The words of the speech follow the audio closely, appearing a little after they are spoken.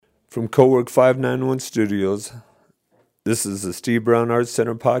From Cowork 591 Studios, this is the Steve Brown Arts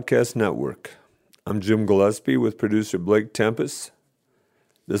Center Podcast Network. I'm Jim Gillespie with producer Blake Tempest.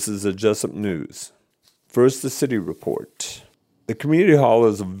 This is the Jesup News. First, the City Report. The community hall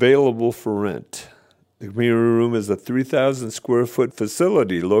is available for rent. The community room is a 3,000 square foot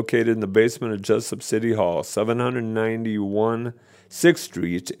facility located in the basement of Jesup City Hall, 791 6th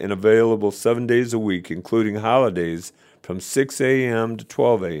Street, and available 7 days a week, including holidays, from 6 a.m. to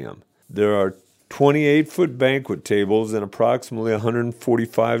 12 a.m. There are 28-foot banquet tables and approximately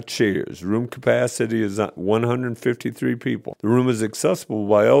 145 chairs. Room capacity is 153 people. The room is accessible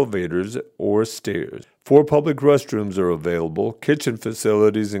by elevators or stairs. 4 public restrooms are available. Kitchen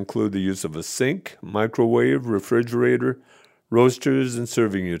facilities include the use of a sink, microwave, refrigerator, roasters, and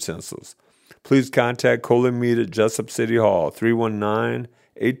serving utensils. Please contact Coley Mead at Jesup City Hall,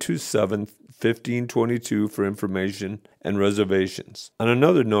 319-827-1522 for information and reservations. On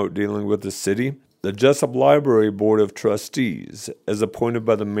another note dealing with the city, the Jesup Library Board of Trustees, as appointed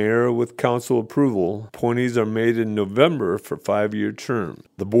by the mayor with council approval, appointees are made in November for 5-year term.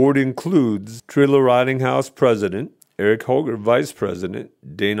 The board includes Trilla Rottinghouse, President, Eric Hoger, Vice President,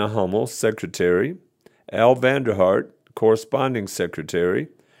 Dana Hummel, Secretary, Al Vanderhart, Corresponding Secretary,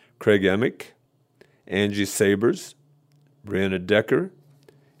 Craig Emick, Angie Sabers, Brianna Decker,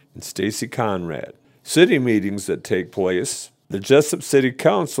 and Stacy Conrad. City meetings that take place. The Jesup City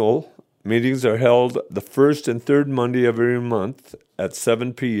Council meetings are held the first and third Monday of every month at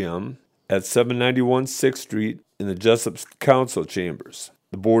 7 p.m. at 791 6th Street in the Jesup Council Chambers.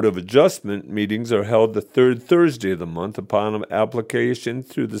 The Board of Adjustment meetings are held the third Thursday of the month upon application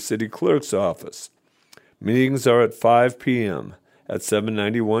through the City Clerk's office. Meetings are at 5 p.m. at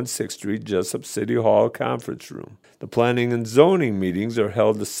 791 6th Street, Jesup City Hall Conference Room. The Planning and Zoning meetings are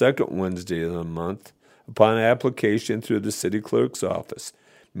held the second Wednesday of the month upon application through the City Clerk's office.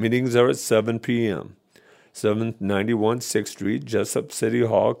 Meetings are at 7 p.m. 791 6th Street, Jesup City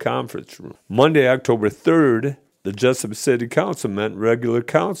Hall Conference Room. Monday, October 3rd, the Jesup City Council met regular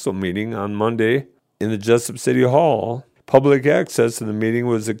council meeting on Monday in the Jesup City Hall. Public access to the meeting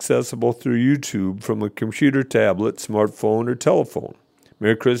was accessible through YouTube from a computer, tablet, smartphone, or telephone.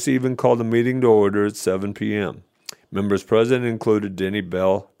 Mayor Chris even called the meeting to order at 7 p.m. Members present included Denny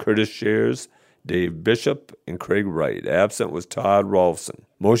Bell, Curtis Shares, Dave Bishop, and Craig Wright. Absent was Todd Rolfson.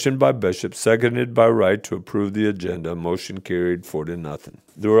 Motion by Bishop, seconded by Wright to approve the agenda. Motion carried 4-0.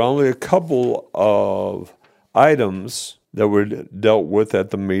 There were only a couple of items that were dealt with at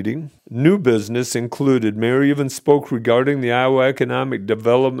the meeting. New business included, Mayor even spoke regarding the Iowa Economic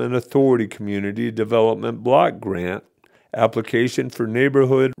Development Authority Community Development Block Grant application for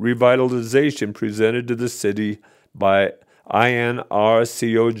neighborhood revitalization presented to the city by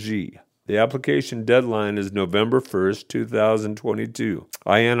INRCOG. The application deadline is November 1st, 2022.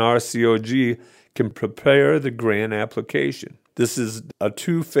 INRCOG can prepare the grant application. This is a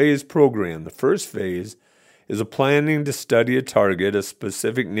 2-phase program. The first phase is a planning to study a target, a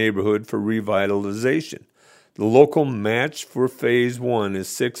specific neighborhood for revitalization. The local match for Phase 1 is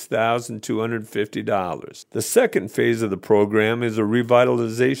 $6,250. The second phase of the program is a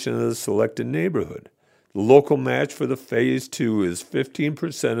revitalization of the selected neighborhood. The local match for the Phase 2 is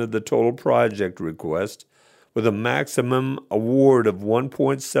 15% of the total project request, with a maximum award of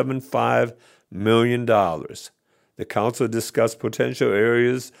 $1.75 million. The council discussed potential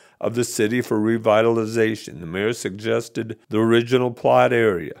areas of the city for revitalization. The mayor suggested the original plot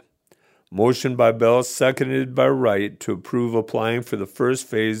area. Motion by Bell, seconded by Wright, to approve applying for the first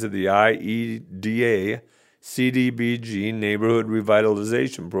phase of the IEDA CDBG Neighborhood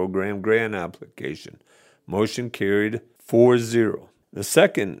Revitalization Program grant application. Motion carried 4-0. The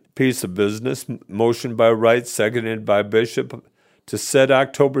second piece of business, motion by Wright, seconded by Bishop, to set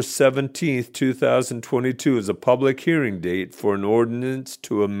October 17, 2022 as a public hearing date for an ordinance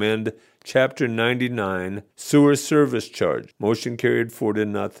to amend Chapter 99 Sewer Service Charge. Motion carried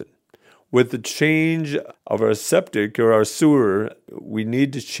 4-0. With the change of our septic or our sewer, we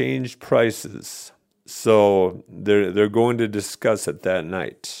need to change prices. So they're going to discuss it that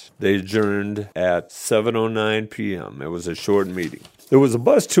night. They adjourned at 7:09 p.m. It was a short meeting. There was a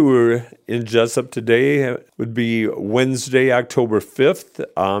bus tour in Jesup today. It would be Wednesday, October 5th.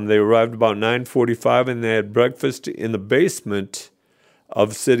 They arrived about 9:45 and they had breakfast in the basement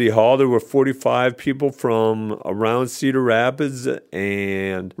of City Hall. There were 45 people from around Cedar Rapids,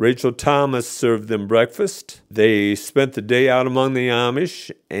 and Rachel Thomas served them breakfast. They spent the day out among the Amish,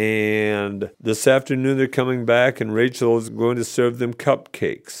 and this afternoon they're coming back, and Rachel is going to serve them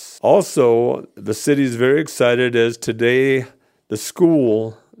cupcakes. Also, the city is very excited as today the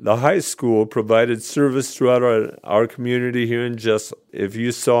school the high school provided service throughout our community here in Jesup. If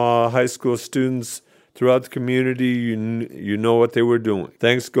you saw high school students throughout the community, you know what they were doing.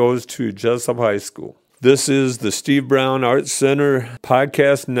 Thanks goes to Jesup High School. This is the Steve Brown Arts Center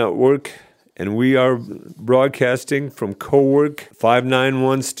Podcast Network, and we are broadcasting from Cowork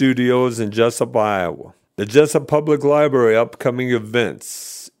 591 Studios in Jesup, Iowa. The Jesup Public Library upcoming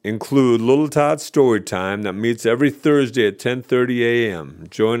events include Little Tot Story Time that meets every Thursday at 10:30 a.m.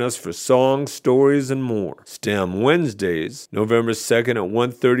 Join us for songs, stories, and more. STEM Wednesdays, November 2nd at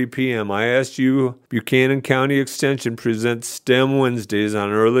 1:30 p.m. ISU Buchanan County Extension presents STEM Wednesdays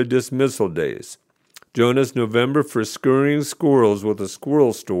on early dismissal days. Join us November for Scurrying Squirrels with a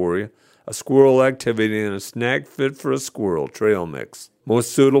Squirrel Story, a squirrel activity, and a snack fit for a squirrel trail mix.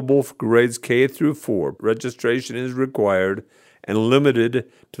 Most suitable for grades K through 4. Registration is required and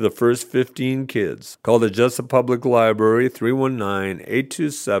limited to the first 15 kids. Call the Jesup Public Library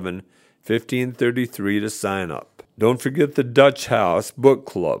 319-827-1533 to sign up. Don't forget the Dutch House Book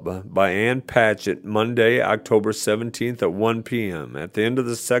Club by Ann Patchett, Monday, October 17th at 1 p.m. At the end of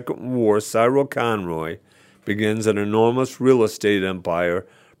the Second War, Cyril Conroy begins an enormous real estate empire,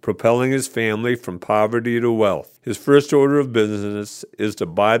 propelling his family from poverty to wealth. His first order of business is to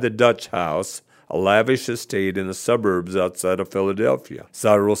buy the Dutch House, a lavish estate in the suburbs outside of Philadelphia.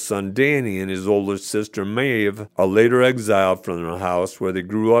 Cyril's son Danny and his older sister Maeve are later exiled from the house where they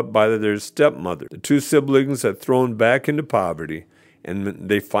grew up by their stepmother. The two siblings are thrown back into poverty, and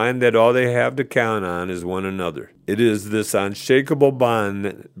they find that all they have to count on is one another. It is this unshakable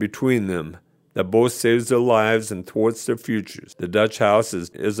bond between them that both saves their lives and thwarts their futures. The Dutch House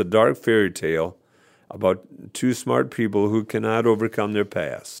is a dark fairy tale about two smart people who cannot overcome their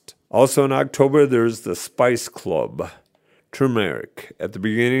past. Also in October, there's the Spice Club, turmeric. At the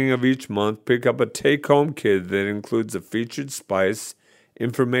beginning of each month, pick up a take-home kit that includes a featured spice,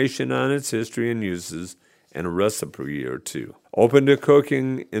 information on its history and uses, and a recipe or two. Open to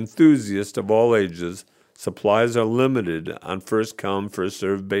cooking enthusiasts of all ages, supplies are limited on first-come,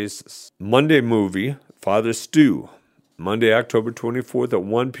 first-served basis. Monday movie, Father Stu. Monday, October 24th at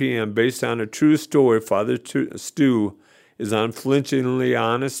 1 p.m. Based on a true story, Father Stu is an unflinchingly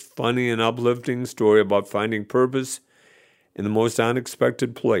honest, funny, and uplifting story about finding purpose in the most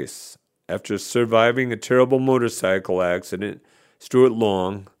unexpected place. After surviving a terrible motorcycle accident, Stuart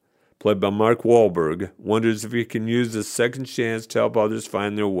Long, played by Mark Wahlberg, wonders if he can use this second chance to help others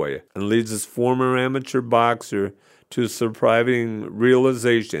find their way, and leads his former amateur boxer to a surprising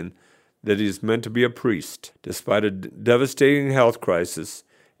realization that he is meant to be a priest. Despite a devastating health crisis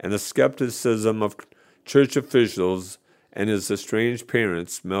and the skepticism of church officials and his estranged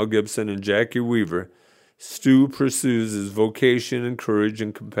parents, Mel Gibson and Jackie Weaver, Stu pursues his vocation and courage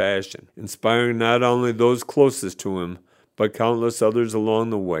and compassion, inspiring not only those closest to him, but countless others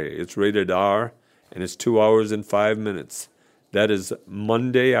along the way. It's rated R, and it's 2 hours and 5 minutes. That is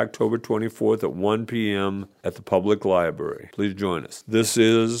Monday, October 24th at 1 p.m. at the Public Library. Please join us. This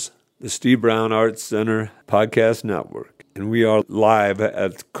is the Steve Brown Arts Center Podcast Network, and we are live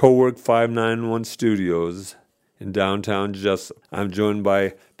at Cowork 591 Studios in downtown Jesup. I'm joined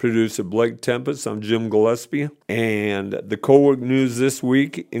by producer Blake Tempest. I'm Jim Gillespie. And the Cowork news this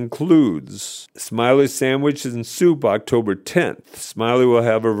week includes Smiley Sandwiches and Soup, October 10th. Smiley will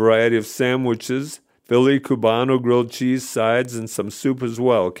have a variety of sandwiches, Philly Cubano grilled cheese sides, and some soup as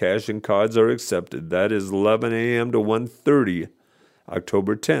well. Cash and cards are accepted. That is 11 a.m. to 1:30,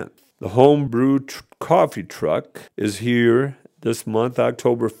 October 10th. The Homebrew Coffee Truck is here this month,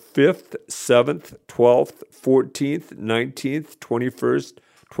 October 5th, 7th, 12th, 14th, 19th, 21st,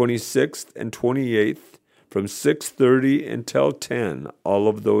 26th, and 28th from 6:30 until 10, all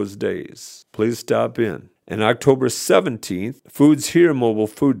of those days. Please stop in. And October 17th, Foods Here mobile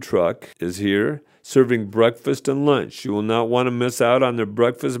food truck is here, serving breakfast and lunch. You will not want to miss out on their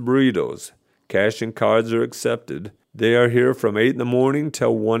breakfast burritos. Cash and cards are accepted. They are here from 8 in the morning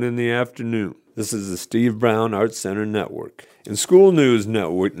till 1 in the afternoon. This is the Steve Brown Arts Center Network. In school news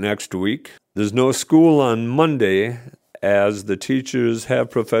network next week, there's no school on Monday as the teachers have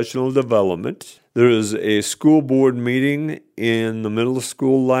professional development. There is a school board meeting in the middle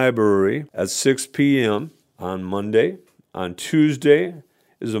school library at 6 p.m. on Monday. On Tuesday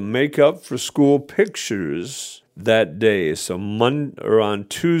is a makeup for school pictures that day. So on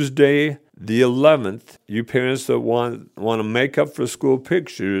Tuesday, the 11th, you parents that want to make up for school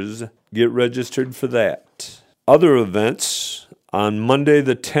pictures, get registered for that. Other events, on Monday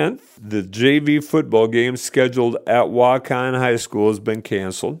the 10th, the JV football game scheduled at Waukon High School has been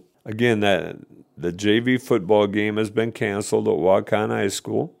canceled. Again, the JV football game has been canceled at Waukon High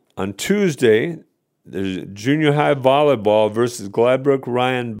School. On Tuesday, There's junior high volleyball versus Gladbrook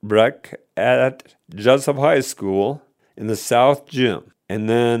Ryanbreck at Jesup High School in the South Gym. And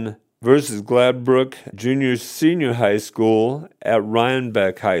then versus Gladbrook Senior High School at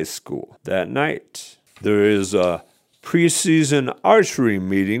Ryanbeck High School that night. There is a preseason archery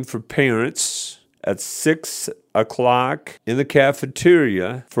meeting for parents at 6 o'clock in the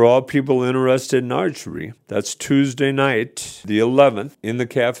cafeteria for all people interested in archery. That's Tuesday night, the 11th, in the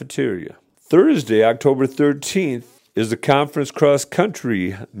cafeteria. Thursday, October 13th, is the conference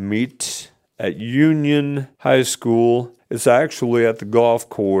cross-country meet at Union High School. It's actually at the golf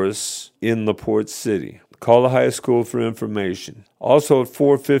course in LaPorte City. Call the high school for information. Also at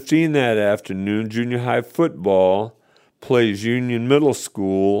 4:15 that afternoon, junior high football plays Union Middle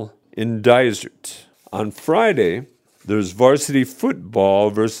School in Dysart. On Friday, there's varsity football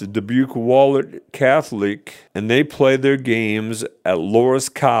versus Dubuque Wahlert Catholic, and they play their games at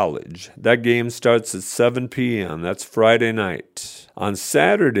Loras College. That game starts at 7 p.m. That's Friday night. On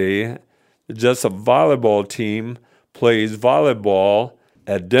Saturday, the Jesup volleyball team plays volleyball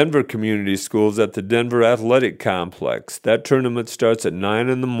at Denver Community Schools at the Denver Athletic Complex. That tournament starts at 9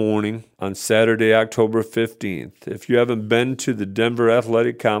 in the morning on Saturday, October 15th. If you haven't been to the Denver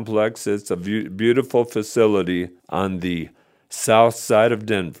Athletic Complex, it's a beautiful facility on the south side of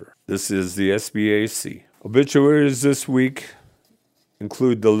Denver. This is the SBAC. Obituaries this week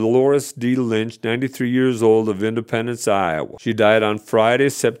include Dolores D. Lynch, 93 years old, of Independence, Iowa. She died on Friday,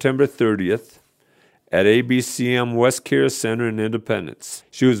 September 30th. At ABCM West Care Center in Independence.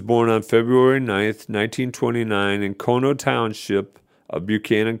 She was born on February 9th, 1929 in Kono Township of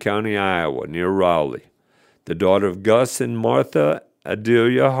Buchanan County, Iowa, near Rowley. The daughter of Gus and Martha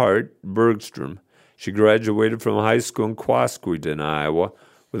Adelia Hart Bergstrom, she graduated from high school in Quasqueton, Iowa,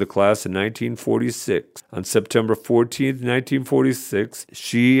 with a class in 1946. On September 14th, 1946,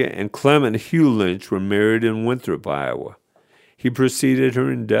 she and Clement Hugh Lynch were married in Winthrop, Iowa. He preceded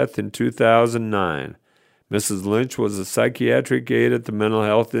her in death in 2009. Mrs. Lynch was a psychiatric aide at the Mental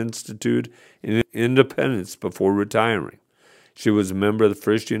Health Institute in Independence before retiring. She was a member of the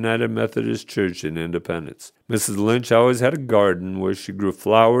First United Methodist Church in Independence. Mrs. Lynch always had a garden where she grew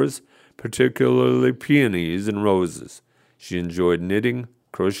flowers, particularly peonies and roses. She enjoyed knitting,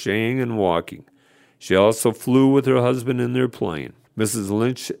 crocheting, and walking. She also flew with her husband in their plane. Mrs.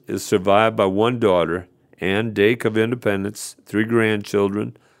 Lynch is survived by one daughter, Ann Dake of Independence, 3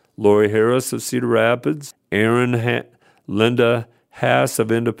 grandchildren, Lori Harris of Cedar Rapids, Linda Hass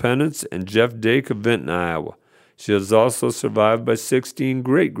of Independence, and Jeff Dake of Vinton, Iowa. She is also survived by 16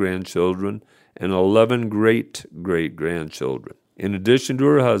 great-grandchildren and 11 great-great-grandchildren. In addition to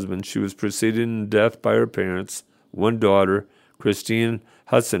her husband, she was preceded in death by her parents, one daughter, Christine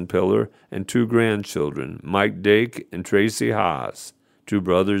Hudson-Pillar, and 2 grandchildren, Mike Dake and Tracy Haas, 2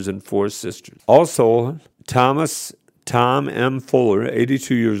 brothers and 4 sisters. Also, Tom M. Fuller,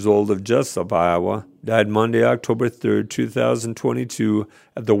 82 years old, of Jesup, Iowa, died Monday, October 3rd, 2022,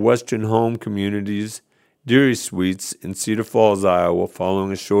 at the Western Home Communities Deary Suites in Cedar Falls, Iowa,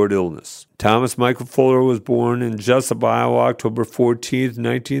 following a short illness. Thomas Michael Fuller was born in Jesup, Iowa, October 14th,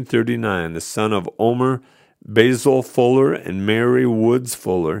 1939, the son of Omer Basil Fuller and Mary Woods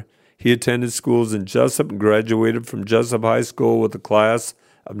Fuller. He attended schools in Jesup and graduated from Jesup High School with a class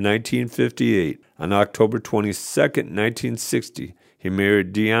of 1958. On October 22, 1960, he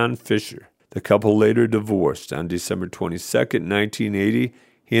married Dion Fisher. The couple later divorced. On December 22, 1980,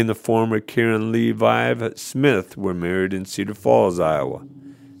 he and the former Karen Lee Vive Smith were married in Cedar Falls, Iowa.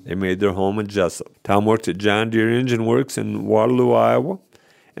 They made their home in Jesup. Tom worked at John Deere Engine Works in Waterloo, Iowa,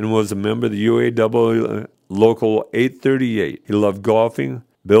 and was a member of the UAW Local 838. He loved golfing,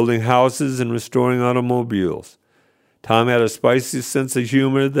 building houses, and restoring automobiles. Tom had a spicy sense of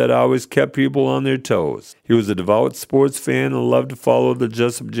humor that always kept people on their toes. He was a devout sports fan and loved to follow the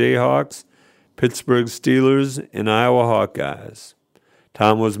Jesup Jayhawks, Pittsburgh Steelers, and Iowa Hawkeyes.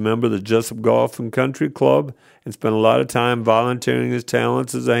 Tom was a member of the Jesup Golf and Country Club and spent a lot of time volunteering his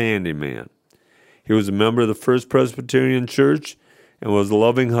talents as a handyman. He was a member of the First Presbyterian Church and was a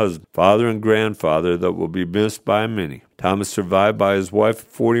loving husband, father, and grandfather that will be missed by many. Tom is survived by his wife of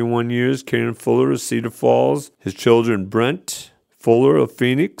 41 years, Karen Fuller of Cedar Falls, his children Brent Fuller of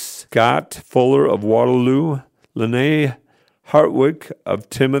Phoenix, Scott Fuller of Waterloo, Lene Hartwick of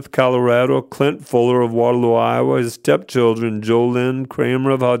Timoth, Colorado, Clint Fuller of Waterloo, Iowa, his stepchildren Jolynn Kramer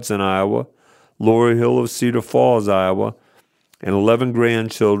of Hudson, Iowa, Lori Hill of Cedar Falls, Iowa, and 11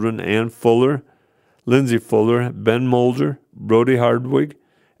 grandchildren, Ann Fuller, Lindsay Fuller, Ben Mulder, Brody Hardwig,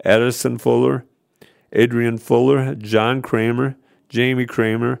 Addison Fuller, Adrian Fuller, John Kramer, Jamie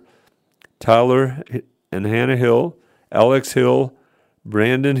Kramer, Tyler and Hannah Hill, Alex Hill,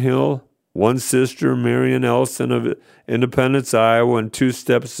 Brandon Hill, one sister, Marion Elson of Independence, Iowa, and two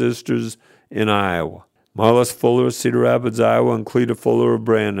stepsisters in Iowa. Marlis Fuller of Cedar Rapids, Iowa, and Cleta Fuller of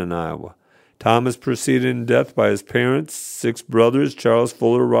Brandon, Iowa. Thomas preceded in death by his parents, 6 brothers, Charles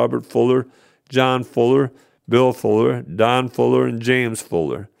Fuller, Robert Fuller, John Fuller, Bill Fuller, Don Fuller, and James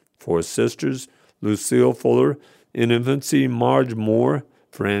Fuller. 4 sisters, Lucille Fuller, in infancy, Marge Moore,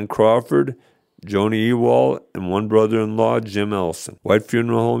 Fran Crawford, Joni Ewald, and 1 brother-in-law, Jim Elson. White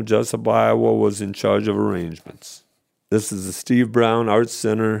Funeral Home, Jesup, Iowa, was in charge of arrangements. This is the Steve Brown Arts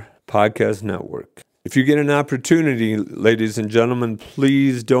Center Podcast Network. If you get an opportunity, ladies and gentlemen,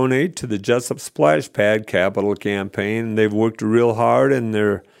 please donate to the Jesup Splash Pad Capital Campaign. They've worked real hard, and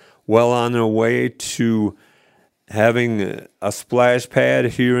they're well on their way to having a splash pad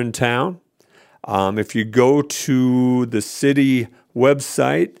here in town. If you go to the city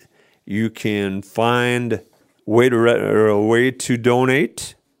website, you can find a way to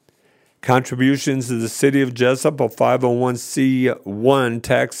donate. Contributions to the City of Jesup, a 501c1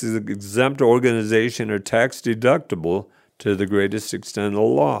 tax-exempt organization, are tax-deductible to the greatest extent of the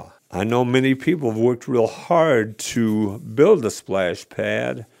law. I know many people have worked real hard to build a splash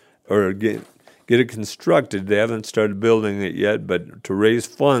pad or get it constructed. They haven't started building it yet, but to raise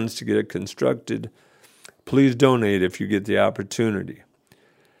funds to get it constructed, please donate if you get the opportunity.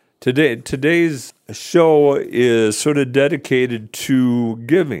 Today's show is sort of dedicated to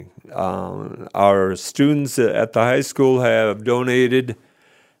giving. Our students at the high school have donated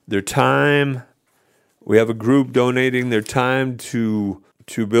their time. We have a group donating their time to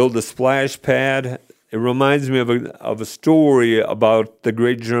build a splash pad. It reminds me of a story about the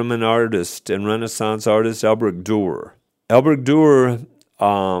great German artist and Renaissance artist Albrecht Dürer. Albrecht Dürer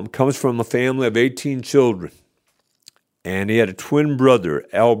comes from a family of 18 children, and he had a twin brother,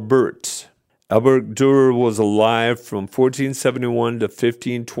 Albert. Albrecht Dürer was alive from 1471 to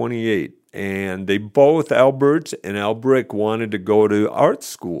 1528, and they both, Albert and Albrecht, wanted to go to art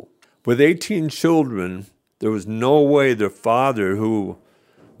school. With 18 children, there was no way their father, who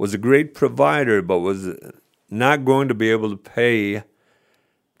was a great provider but was not going to be able to pay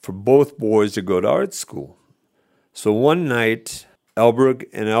for both boys to go to art school. So one night, Albrecht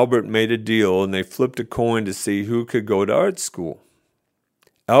and Albert made a deal, and they flipped a coin to see who could go to art school.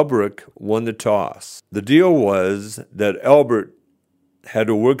 Albrecht won the toss. The deal was that Albert had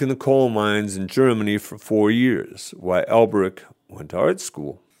to work in the coal mines in Germany for 4 years, while Albrecht went to art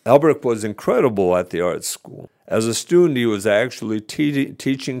school. Albrecht was incredible at the art school. As a student, he was actually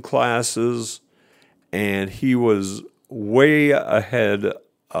teaching classes, and he was way ahead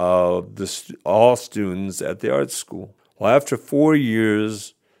of all students at the art school. Well, after 4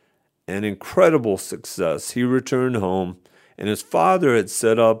 years and incredible success, he returned home, and his father had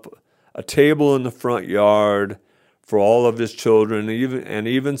set up a table in the front yard for all of his children and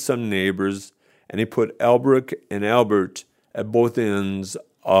even some neighbors, and he put Albrecht and Albert at both ends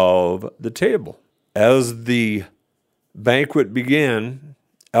of the table. As the banquet began,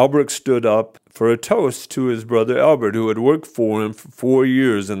 Albrecht stood up for a toast to his brother Albert, who had worked for him for 4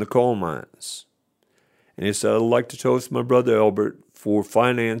 years in the coal mines. And he said, "I'd like to toast my brother Albert for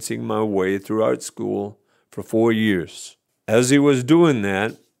financing my way through art school for 4 years." As he was doing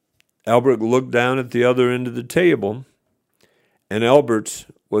that, Albert looked down at the other end of the table, and Albert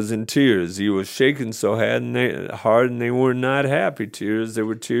was in tears. He was shaking so hard, and they were not happy tears. They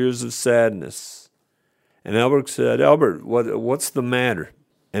were tears of sadness. And Albert said, "Albert, what's the matter?"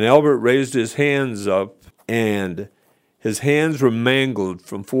 And Albert raised his hands up, and his hands were mangled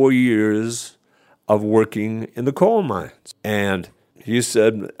from 4 years of working in the coal mines. And he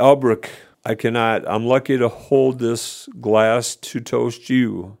said, "Albrecht, I'm lucky to hold this glass to toast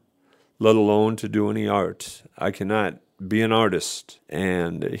you, let alone to do any art. I cannot be an artist."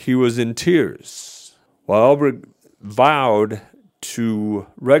 And he was in tears, while Albrecht vowed to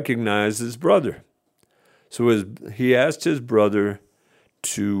recognize his brother. So he asked his brother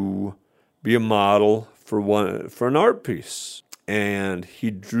to be a model for an art piece, and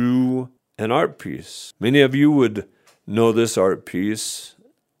he drew an art piece. Many of you would know this art piece.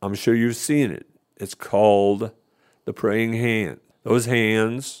 I'm sure you've seen it. It's called The Praying Hand. Those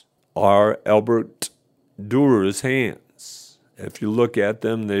hands are Albrecht Dürer's hands. If you look at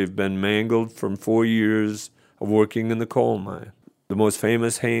them, they've been mangled from 4 years of working in the coal mine. The most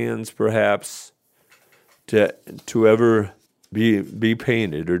famous hands, perhaps, to ever be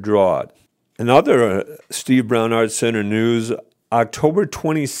painted or drawn. Another Steve Brown Arts Center news, October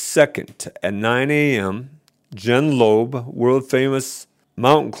 22nd at 9 a.m., Jen Loeb, world-famous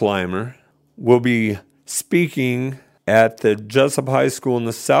mountain climber, will be speaking at the Jesup High School in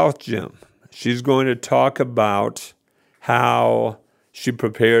the South Gym. She's going to talk about how she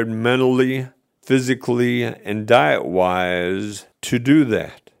prepared mentally, physically, and diet-wise to do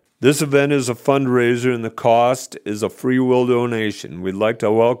that. This event is a fundraiser, and the cost is a free will donation. We'd like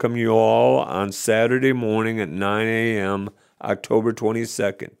to welcome you all on Saturday morning at 9 a.m., October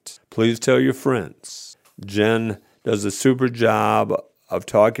 22nd. Please tell your friends. Jen does a super job of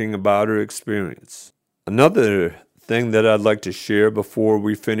talking about her experience. Another thing that I'd like to share before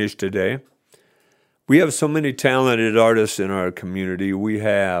we finish today, we have so many talented artists in our community. We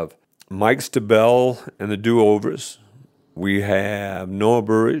have Mike Stabell and the Do-Overs. We have Noah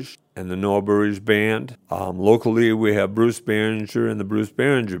Burridge and the Noah Burridge Band. Locally, we have Bruce Behringer and the Bruce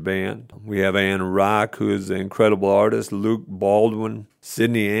Behringer Band. We have Ann Rock, who is an incredible artist, Luke Baldwin,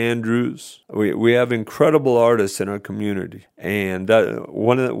 Sidney Andrews. We have incredible artists in our community. And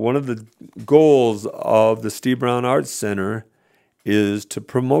one of the goals of the Steve Brown Arts Center is to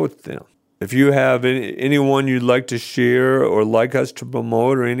promote them. If you have anyone you'd like to share or like us to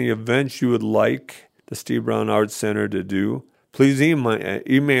promote, or any events you would like the Steve Brown Arts Center to do, please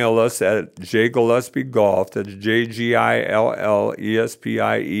email us at jgillespiegolf, that's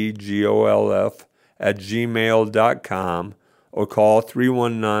JGILLESPIEGOLF @gmail.com, or call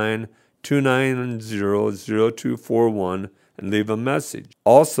 319-290-0241 and leave a message.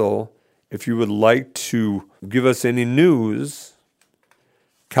 Also, if you would like to give us any news,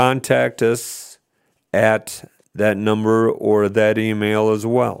 contact us at that number or that email as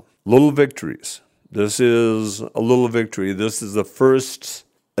well. Little Victories. This is a little victory. This is the first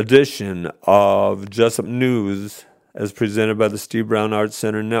edition of Jesup News as presented by the Steve Brown Arts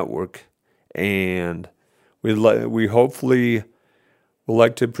Center Network. And we hopefully will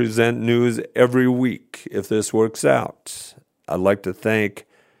like to present news every week if this works out. I'd like to thank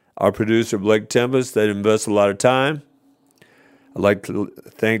our producer, Blake Tempest, that invests a lot of time. I'd like to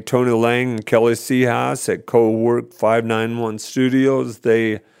thank Tony Lang and Kelly Seahouse at Co-Work 591 Studios.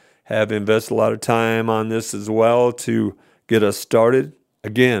 They have invested a lot of time on this as well to get us started.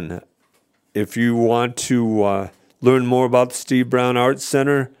 Again, if you want to learn more about the Steve Brown Arts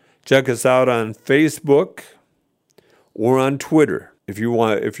Center, check us out on Facebook or on Twitter. If you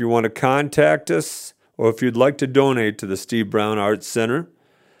want to contact us, or if you'd like to donate to the Steve Brown Arts Center,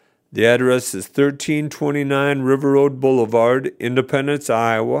 the address is 1329 River Road Boulevard, Independence,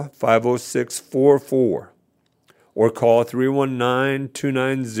 Iowa, 50644. Or call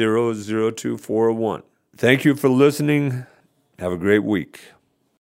 319-290-0241. Thank you for listening. Have a great week.